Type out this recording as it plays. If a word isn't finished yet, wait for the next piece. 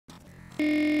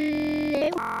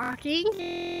walking.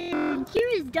 And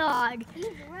here's dog.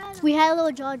 We had a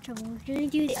little dog trouble. We're gonna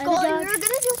do the other dog. We were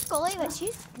gonna do Scully, but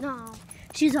she's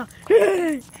she's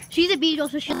a beagle,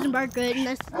 so she doesn't bark good, and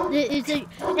it's a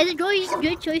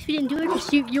good choice. We didn't do it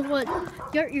because you want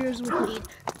your ears will bleed.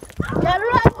 Gotta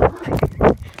run.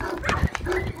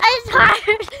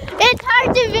 It's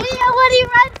hard to video when he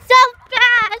runs so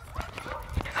fast.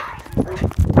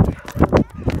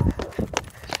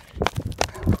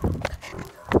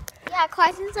 Yeah,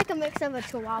 Quaison's like a mix of a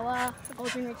Chihuahua, a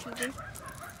Golden Retriever.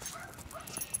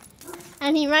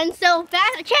 And he runs so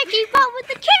fast, I can't keep up with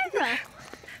the camera.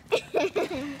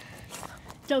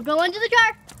 So go into the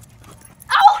car.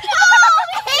 Oh no!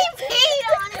 He peed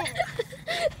on it!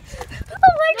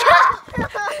 Oh my god!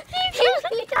 He peed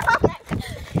on it!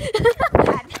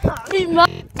 He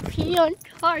must pee on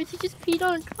cars. He just peed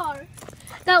on a car.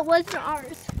 That wasn't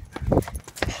ours.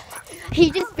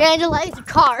 He just vandalized a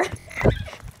car.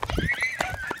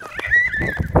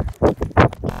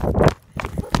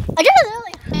 I gotta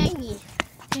literally hang me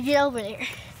to get over there.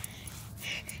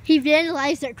 He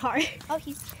vandalized their car. Oh,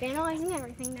 he's vandalizing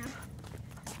everything now.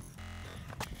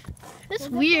 That's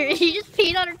weird. He just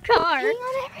peed on her car. Peeing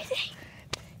on everything.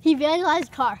 He vandalized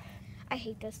a car. I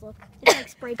hate this look. It's like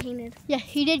spray painted. Yeah,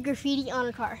 he did graffiti on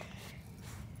a car.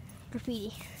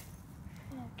 Graffiti.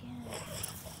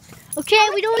 Okay,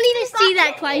 we don't need to see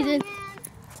that, Quaison.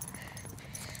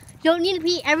 You don't need to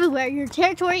pee everywhere. Your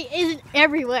territory isn't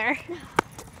everywhere.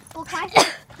 Well, Quaison's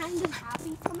kind of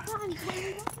happy sometimes when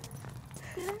he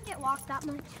doesn't get walked that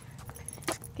much.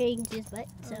 Okay, you can see his butt.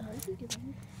 So,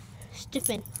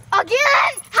 stiffen.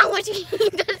 Again! How much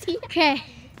does he? Okay.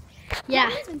 Yeah. I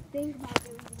don't even think about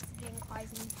doing this again,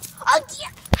 Quaison.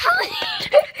 Again!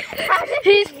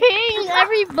 He's peeing in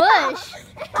every bush.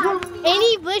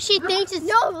 Any bush he thinks is.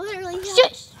 No, literally.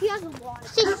 Shush! He has a water.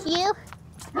 Shush you.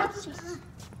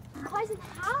 Quaison,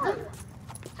 how?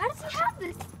 How does he have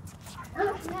this?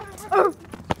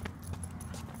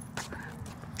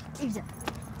 Exactly.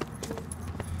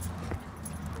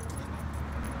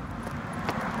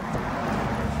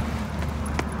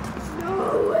 No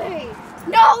way!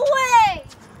 No way!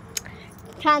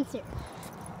 Concert.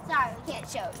 Sorry, we can't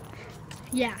show.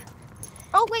 Yeah.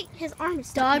 Oh wait, his arm is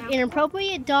stuck Dog, now.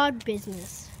 inappropriate dog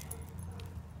business.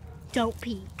 Don't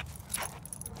pee.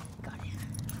 Got it.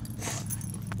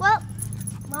 Well,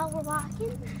 while we're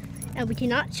walking. And we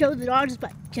cannot show the dog's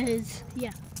butt because,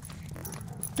 yeah.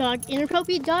 Dog,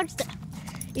 inappropriate dog stuff.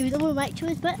 Even though we might show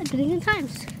his butt a billion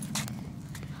times.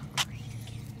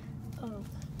 Oh.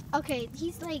 Okay,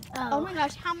 he's like, oh my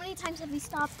gosh, how many times have we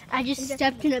stopped? I just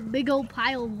stepped in a big old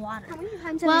pile of water. How many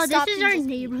times have Well, we stopped? this is our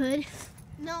neighborhood.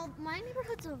 No, my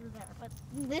neighborhood's over there, but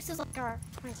this is like our.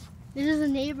 This is a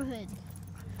neighborhood.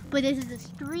 But this is a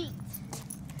street.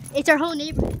 It's our whole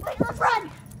neighborhood. Wait, let's run!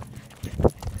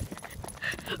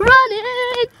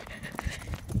 Running!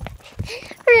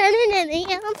 Running in the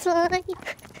outside.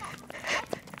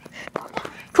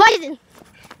 Quaison!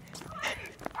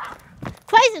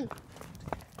 Quaison!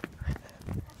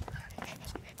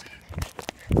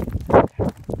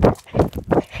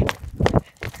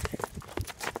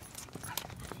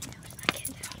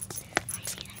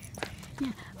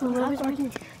 When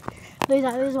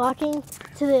I was walking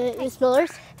to the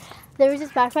Spillers, there was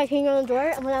this backpack hanging on the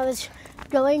door, and when I was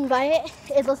going by it,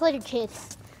 it looked like a kid,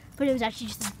 but it was actually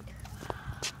just a...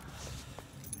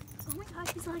 Oh my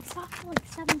gosh, he's like stopped for like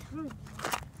 7 times.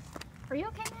 Are you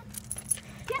okay, man?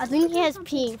 I think he has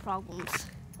peeing problems.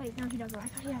 Wait, no, he doesn't. I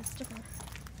thought he had a sticker.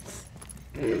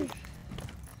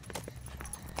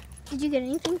 Did you get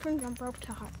anything from jump rope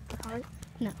to heart?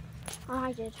 No. Oh,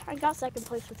 I did. I got second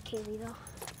place with Keri though.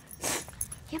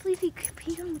 Can't believe he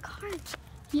peed on the car.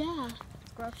 Yeah.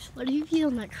 Gross. What do you feel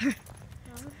in that car?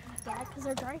 Dad, because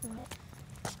they're driving it.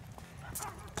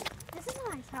 This is a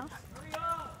nice house.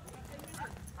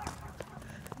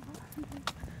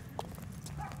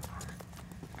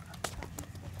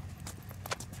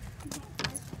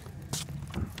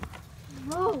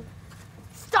 Whoa!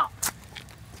 Stop!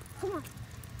 Come on.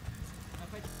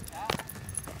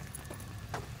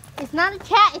 It's not a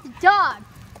cat, it's a dog.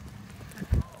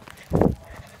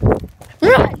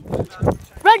 Run!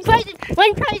 Run, Quaison!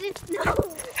 Run, Quaison! No!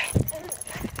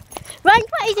 Run,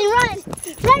 Quaison, run!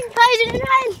 Run, Quaison,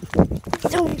 run!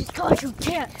 Someone just called you a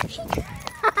cat.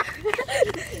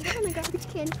 Oh my garbage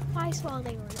can twice while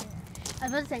they were there. I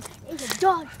was about to say, it's a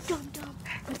dog, dumb.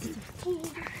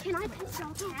 Can I pet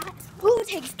your cat? Who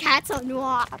takes cats on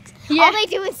walks? Yeah. All they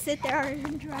do is sit there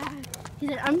and drag. He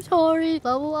said, I'm sorry,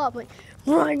 blah, blah, blah. I'm like,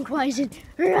 run, Quaison,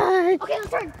 run! Okay,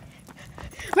 let's run.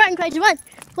 Run, Quaison, run!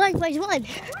 Run, Quaison, run!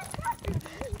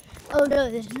 Oh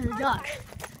no, there's another dog.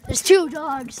 There's 2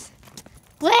 dogs.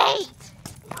 Wait!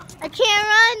 I can't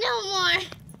run no more.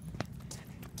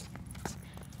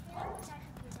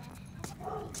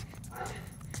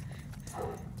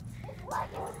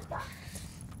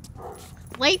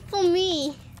 Wait for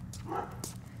me.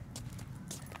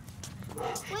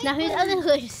 Wait, Now who's on the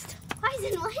list? Why is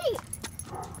it late?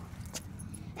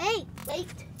 Hey,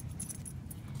 wait.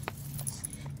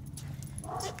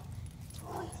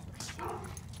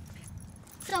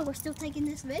 So we're still taking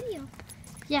this video.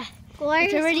 Yeah.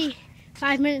 Glorious. It's already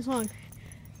 5 minutes long.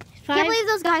 Can't believe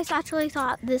those guys actually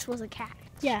thought this was a cat.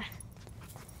 Yeah.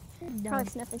 Probably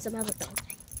sniffing some other thing.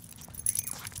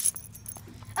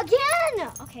 Again!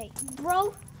 Okay,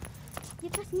 bro. You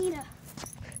just need to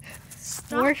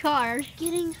stop Work hard.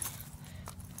 getting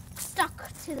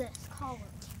stuck to this collar.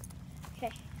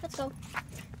 Okay, let's go.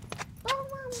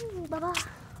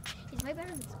 It's way better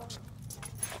than this collar.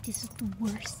 This is the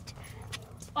worst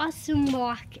awesome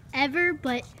walk ever,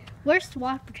 but worst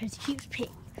walk because he keeps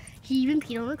peeing. He even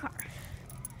peed on the car.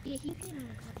 Yeah, he peed on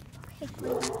the car.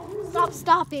 Okay, stop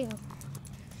stopping.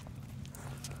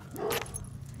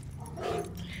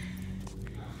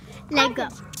 Let go.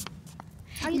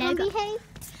 Are you Let gonna go. behave?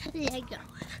 Let go.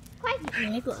 Quiet.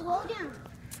 Let go. Slow down.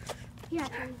 Yeah,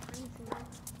 I'm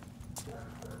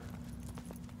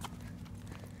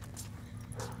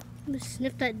gonna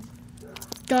sniff that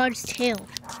dog's tail.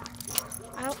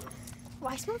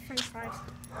 I smell French fries.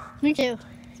 Me too. It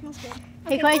smells good.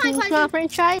 Hey, Quaison, you smell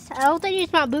French fries? I don't think you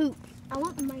smell boot. I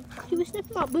want my He was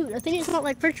sniffing about boot. I think it smelled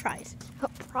like French fries.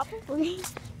 probably.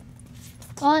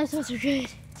 Oh, that smells so good.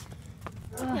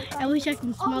 I wish I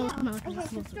could smell it. Okay,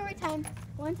 so story time.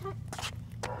 One time.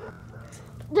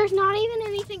 There's not even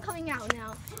anything coming out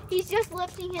now. He's just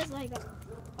lifting his leg up.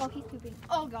 Oh, he's pooping.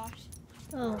 Oh gosh.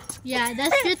 Oh, yeah,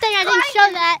 that's a good thing I didn't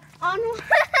show that. On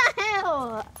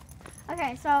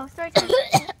Okay, so story time.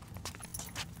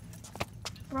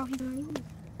 Bro, he's not even.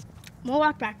 We'll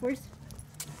walk backwards.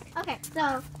 Okay, so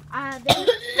there was a time,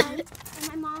 and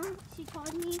my mom, she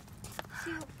told me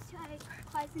to take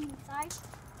Quaison inside.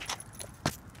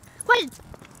 Quaison!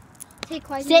 Take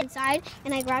Quaison Sit. inside,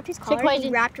 and I grabbed his collar and he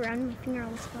Quaison. wrapped around my finger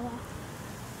almost fell off.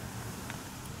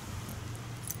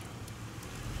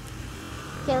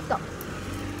 Okay, let's go.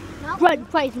 No. Run,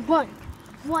 Quaison, run.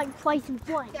 Run, Quaison,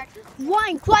 run.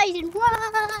 Run, Quaison, run.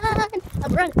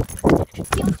 I'm running.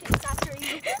 He'll chase after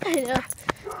you. I know.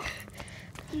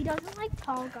 He doesn't like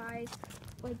tall guys,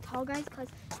 because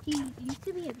he used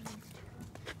to be abused.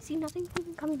 See, nothing's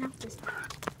even coming out this time.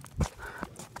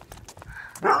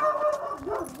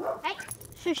 Hey,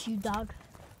 Shush you, dog.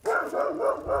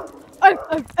 I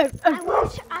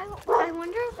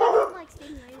wonder if he can like stay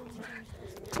night.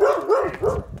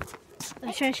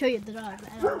 I'm trying to show you the dog,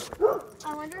 but I don't know. I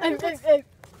wonder if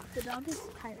The dog is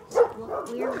tired.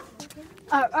 look weird.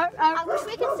 I wish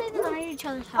we could stay the night at each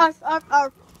other's house.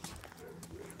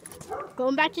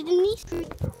 Going back to the knee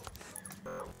street.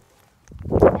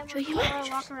 And Show you we'll my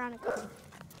walk around a couple.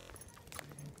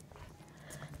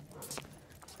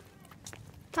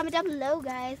 Comment down below,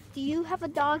 guys. Do you have a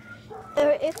dog?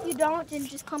 Or if you don't, then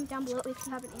just comment down below if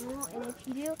you have an animal. And if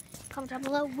you do, comment down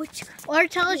below which. Or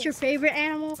tell us your favorite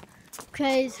animal,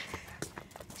 because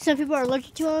some people are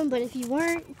allergic to them, but if you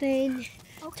weren't, then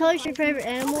tell us your favorite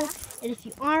animal. And if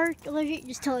you aren't allergic,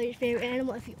 just tell us your favorite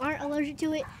animal. If you aren't allergic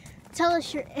to it, tell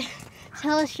us your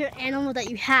animal that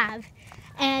you have.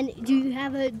 And do you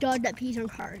have a dog that pees on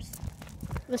cars?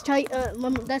 Let's tell you,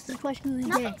 that's the question of the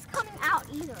day. Nothing's coming out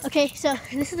either. Okay, so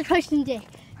this is the question of the day.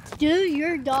 Do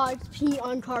your dogs pee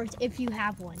on cars if you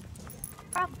have one?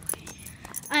 Probably.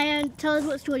 And tell us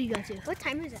what store you go to. What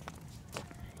time is it?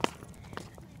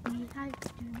 We had to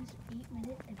do this 8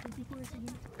 minutes and 54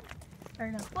 seconds.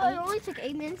 Or no. Well, it only took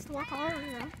 8 minutes to walk all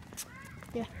around.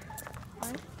 Yeah.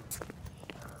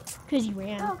 Because you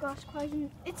ran. Oh gosh,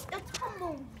 Quaison. It's a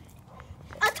tumbleweed.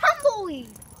 A tumbleweed!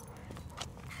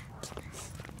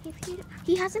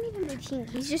 He hasn't even been peeing.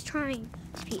 He's just trying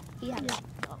to pee. Yeah.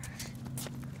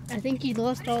 I think he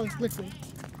lost all his liquid.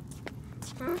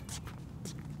 Huh?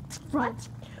 Run.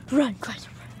 Run,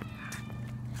 Quaison,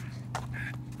 run.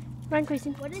 Run,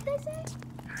 Quaison. What did they say?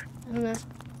 I don't know.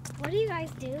 What are you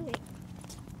guys doing?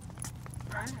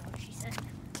 I don't know what she said.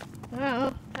 I don't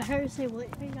know. I heard her say, what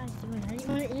are you guys doing? I didn't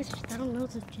want to answer. I don't know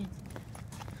those kids.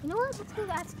 You know what? Let's go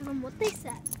ask them what they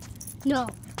said. No.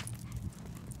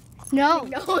 No.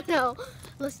 No.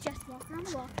 Let's just walk around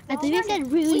the block. I think they said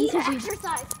really We need to because we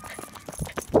exercise.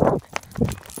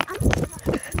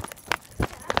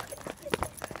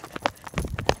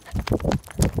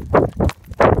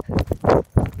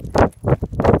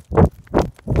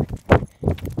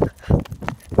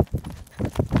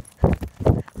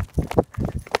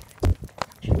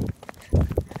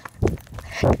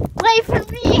 away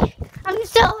from me. I'm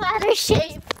so out of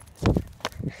shape.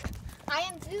 I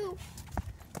am too.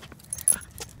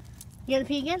 You gonna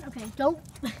pee again? Okay, don't.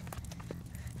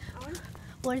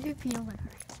 What if you pee on my car?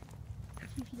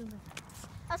 You pee on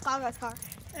my car. That's car.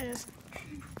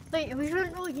 Wait, are we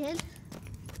gonna go again?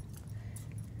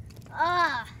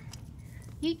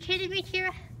 You kidding me,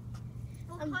 Kira?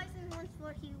 Well, Tyson wants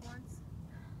what he wants.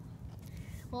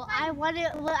 Well, I want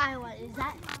it. What I want is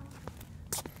that.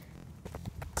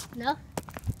 No.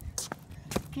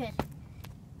 Good.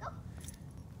 Go.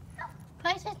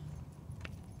 Tyson.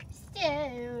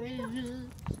 Still. Wait,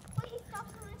 he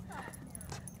stopped when I stopped.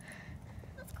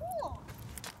 That's cool.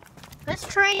 Let's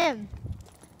train him.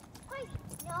 Wait,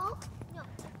 no.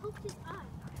 Poke his eye.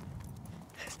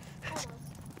 Almost.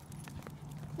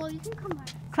 Well, you can come back.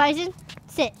 Tyson,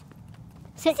 sit.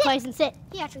 Sit, Tyson, sit.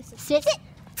 He actually sits. Sit.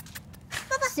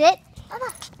 Baba. Sit. Baba.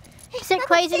 Hey, Sit, Baba,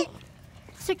 Tyson. sit.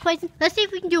 Sit, Tyson. Let's see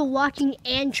if we can do a walking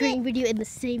and training video in the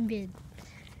same vid.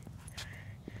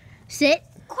 Sit.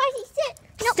 Quasi, sit.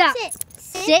 No, Stop. Sit.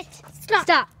 Sit. Stop.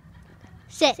 Stop.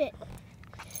 Sit. Sit.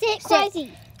 Sit,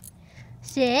 Quasi.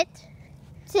 Sit.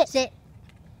 Sit. Sit.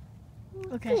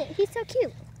 Okay. Sit. He's so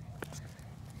cute.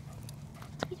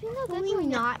 He's being so Can good we right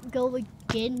now. not go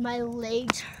again? My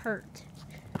legs hurt.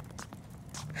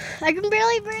 I can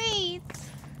barely breathe.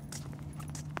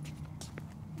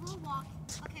 We'll walk.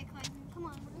 Okay, Quasi, come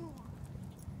on, we're gonna walk.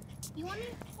 You want me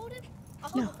to hold him?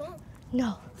 I'll No. hold the phone.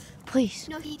 No, please.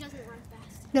 No, he doesn't run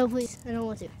fast. No, please. I don't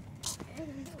want to.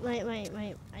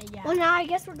 Yeah. Well, now I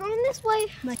guess we're going this way.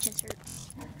 My chest hurts.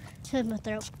 So does my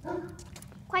throat.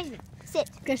 Quasi, sit.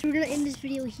 Guys, we're gonna end this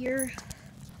video here.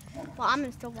 Well, I'm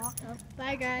gonna still walk though.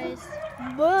 Bye, guys.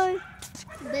 Bye.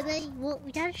 Bye, bye. Well,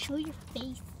 we gotta show your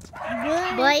face.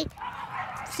 Bye. Bye.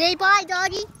 Say bye,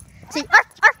 doggy. Say arf,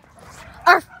 arf,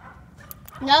 arf.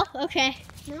 No? Okay.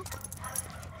 No.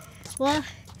 Well,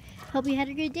 hope you had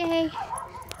a good day.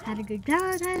 Had a good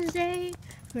Valentine's Day.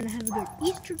 We're gonna have a good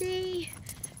Easter Day.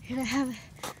 We're gonna have.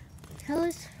 Tell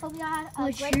us Hope you had a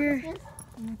what's great your Christmas.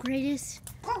 greatest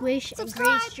wish and Subscribe.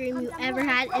 greatest dream you ever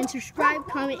had, and subscribe,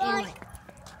 comment, and like.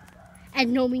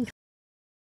 And no mean